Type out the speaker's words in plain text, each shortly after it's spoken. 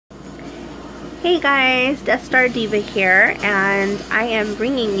Hey guys, Death Star Diva here, and I am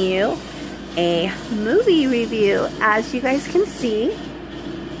bringing you a movie review. As you guys can see,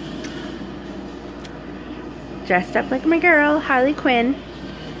 dressed up like my girl, Harley Quinn.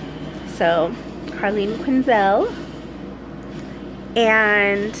 So, Harleen Quinzel.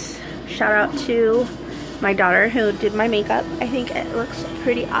 And shout out to my daughter who did my makeup. I think it looks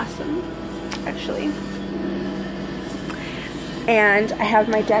pretty awesome, actually. And I have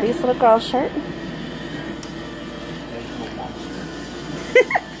my daddy's little girl shirt.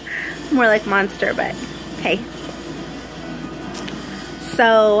 More like monster, but hey.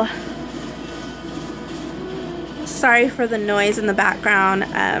 So, sorry for the noise in the background.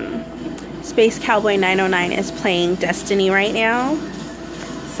 Space Cowboy 909 is playing Destiny right now.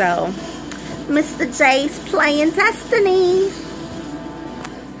 So, Mr. J's playing Destiny.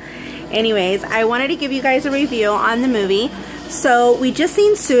 Anyways, I wanted to give you guys a review on the movie. So, we just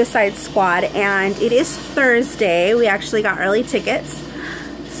seen Suicide Squad, and it is Thursday. We actually got early tickets.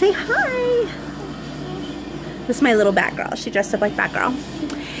 Say hi. This is my little Batgirl. She dressed up like Batgirl.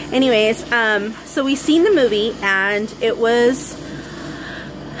 Anyways, so we seen the movie, and it was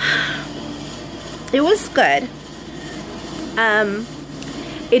good.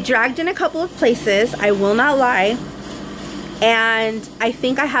 It dragged in a couple of places, I will not lie, and I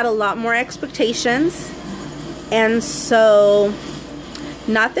think I had a lot more expectations, and so,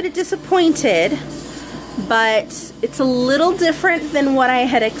 not that it disappointed, but it's a little different than what I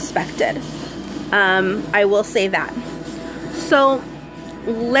had expected. I will say that. So,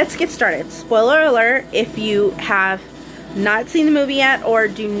 let's get started. Spoiler alert, if you have not seen the movie yet or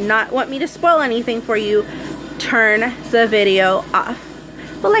do not want me to spoil anything for you, turn the video off.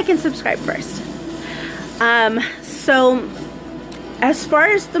 But like and subscribe first. So, as far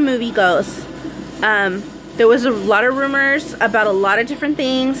as the movie goes, there was a lot of rumors about a lot of different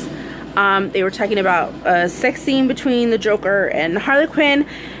things. They were talking about a sex scene between the Joker and Harley Quinn.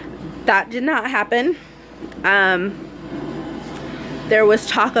 That did not happen. There was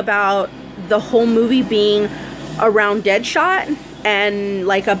talk about the whole movie being around Deadshot and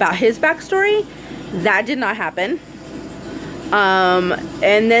like about his backstory. That did not happen.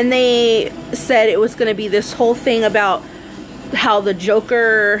 And then they said it was going to be this whole thing about how the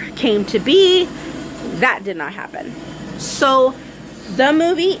Joker came to be. That did not happen. So the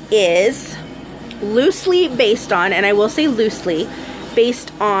movie is loosely based on, and I will say loosely,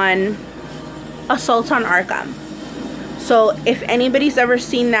 based on Assault on Arkham. So if anybody's ever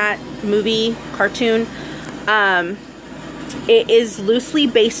seen that movie, cartoon, it is loosely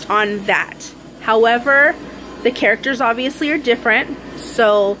based on that. However, the characters obviously are different.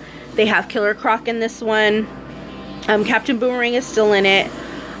 So they have Killer Croc in this one. Captain Boomerang is still in it.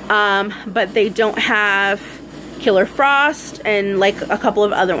 But they don't have Killer Frost and like a couple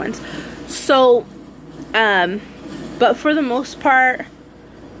of other ones. So, but for the most part,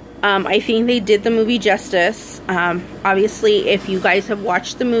 I think they did the movie justice. Obviously, if you guys have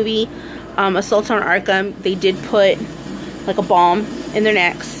watched the movie Assault on Arkham, they did put like a balm in their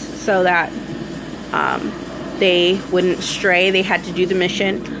necks so that they wouldn't stray. They had to do the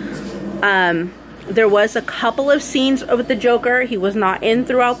mission. There was a couple of scenes with the Joker. He was not in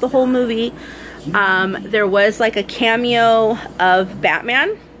throughout the whole movie. There was like a cameo of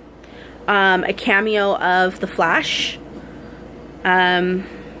Batman, a cameo of the Flash.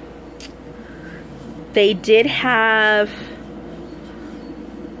 They did have,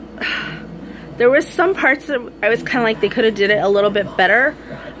 there was some parts that I was kind of like they could have did it a little bit better.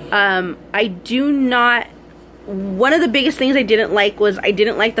 I do not, one of the biggest things I didn't like was I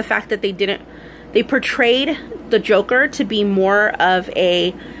didn't like the fact that they portrayed the Joker to be more of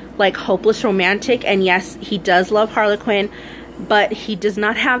a like hopeless romantic, and yes, he does love Harley Quinn, but he does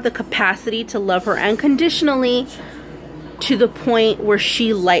not have the capacity to love her unconditionally to the point where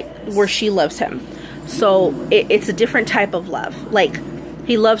she loves him. So it's a different type of love. Like,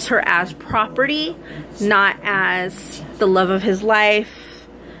 he loves her as property, not as the love of his life,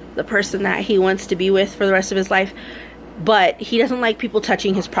 the person that he wants to be with for the rest of his life. But he doesn't like people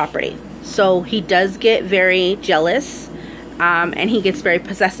touching his property. So he does get very jealous, and he gets very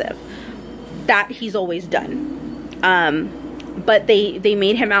possessive. That he's always done. But they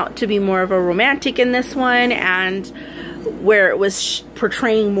made him out to be more of a romantic in this one, and where it was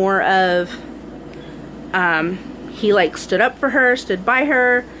portraying more of, he like stood up for her, stood by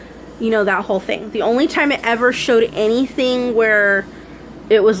her, you know, that whole thing. The only time it ever showed anything where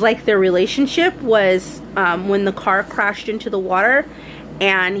it was like their relationship was when the car crashed into the water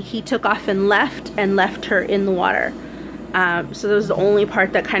and he took off and left her in the water. So that was the only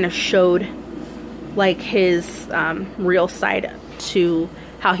part that kind of showed like his real side to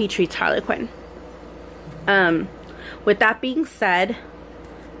how he treats Harley Quinn. With that being said,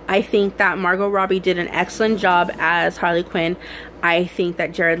 I think that Margot Robbie did an excellent job as Harley Quinn. I think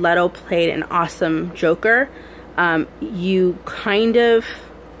that Jared Leto played an awesome Joker. You kind of,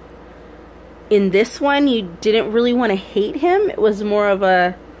 in this one, you didn't really want to hate him. It was more of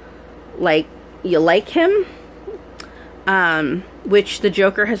a, like, you like him. Which the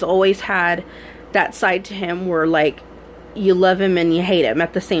Joker has always had that side to him where, like, you love him and you hate him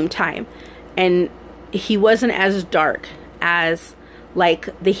at the same time. And he wasn't as dark as, like,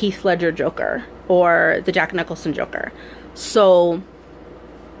 the Heath Ledger Joker or the Jack Nicholson Joker. So,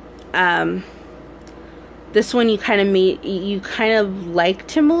 this one you kind of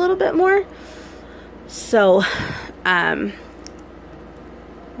liked him a little bit more. So, oh,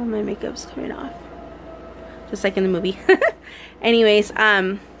 my makeup's coming off. Just like in the movie. Anyways,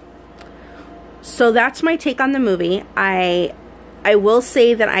 so that's my take on the movie. I will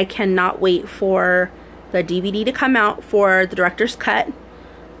say that I cannot wait for the DVD to come out for the director's cut.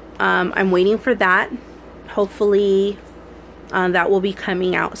 I'm waiting for that. Hopefully, that will be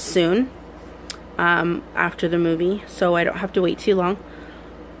coming out soon after the movie, so I don't have to wait too long.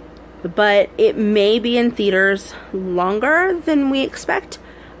 But it may be in theaters longer than we expect.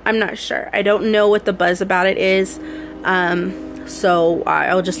 I'm not sure. I don't know what the buzz about it is. So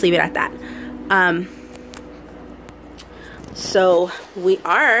I'll just leave it at that. So we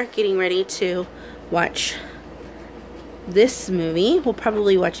are getting ready to watch this movie. We'll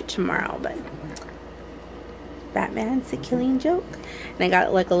probably watch it tomorrow, but Batman's The Killing Joke. And I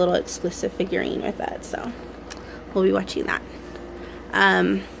got like a little exclusive figurine with that, so we'll be watching that.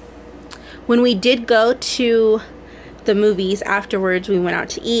 When we did go to the movies afterwards, we went out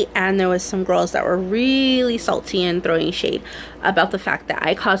to eat, and there was some girls that were really salty and throwing shade about the fact that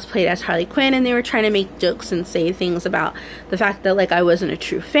I cosplayed as Harley Quinn, and they were trying to make jokes and say things about the fact that, like, I wasn't a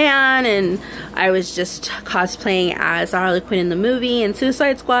true fan and I was just cosplaying as Harley Quinn in the movie and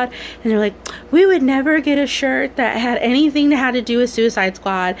Suicide Squad. And they're like, we would never get a shirt that had anything that had to do with Suicide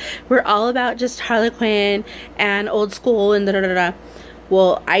Squad. We're all about just Harley Quinn and old school and da-da-da-da.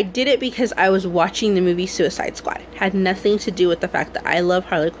 Well, I did it because I was watching the movie Suicide Squad. It had nothing to do with the fact that I love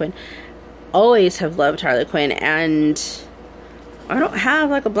Harley Quinn. Always have loved Harley Quinn, and I don't have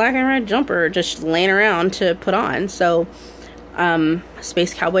like a black and red jumper just laying around to put on. So,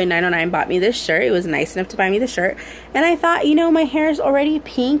 Space Cowboy 909 bought me this shirt. It was nice enough to buy me the shirt. And I thought, you know, my hair is already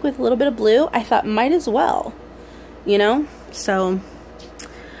pink with a little bit of blue. I thought, might as well, you know? So,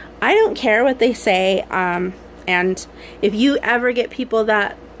 I don't care what they say. And if you ever get people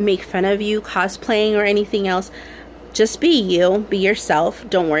that make fun of you cosplaying or anything else, just be you, be yourself.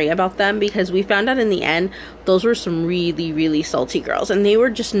 Don't worry about them, because we found out in the end, those were some really, really salty girls. And they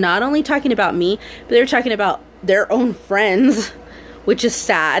were just not only talking about me, but they were talking about their own friends, which is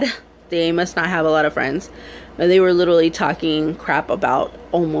sad. They must not have a lot of friends. But they were literally talking crap about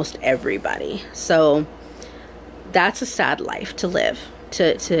almost everybody. So that's a sad life to live,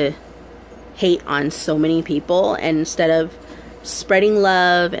 to hate on so many people, and instead of spreading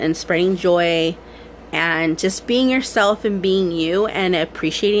love and spreading joy and just being yourself and being you and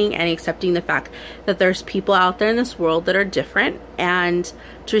appreciating and accepting the fact that there's people out there in this world that are different, and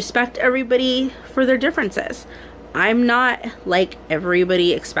to respect everybody for their differences. I'm not like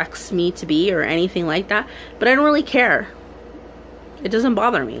everybody expects me to be or anything like that, but I don't really care. It doesn't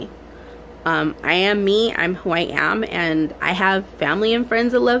bother me. I am me, I'm who I am, and I have family and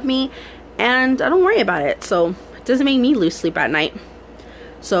friends that love me, and I don't worry about it. So it doesn't make me lose sleep at night.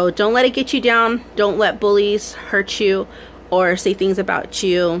 So don't let it get you down. Don't let bullies hurt you or say things about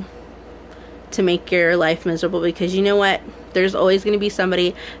you to make your life miserable, because you know what? There's always going to be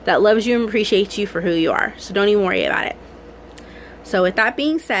somebody that loves you and appreciates you for who you are. So don't even worry about it. So with that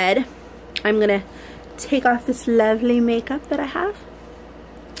being said, I'm going to take off this lovely makeup that I have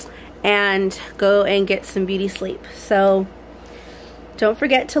and go and get some beauty sleep. So don't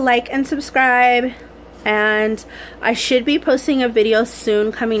forget to like and subscribe, and I should be posting a video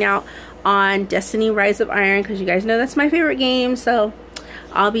soon coming out on Destiny Rise of Iron, because you guys know that's my favorite game, so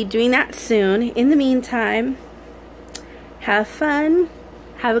I'll be doing that soon. In the meantime, have fun,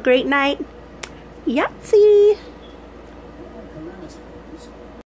 have a great night, Yahtzee!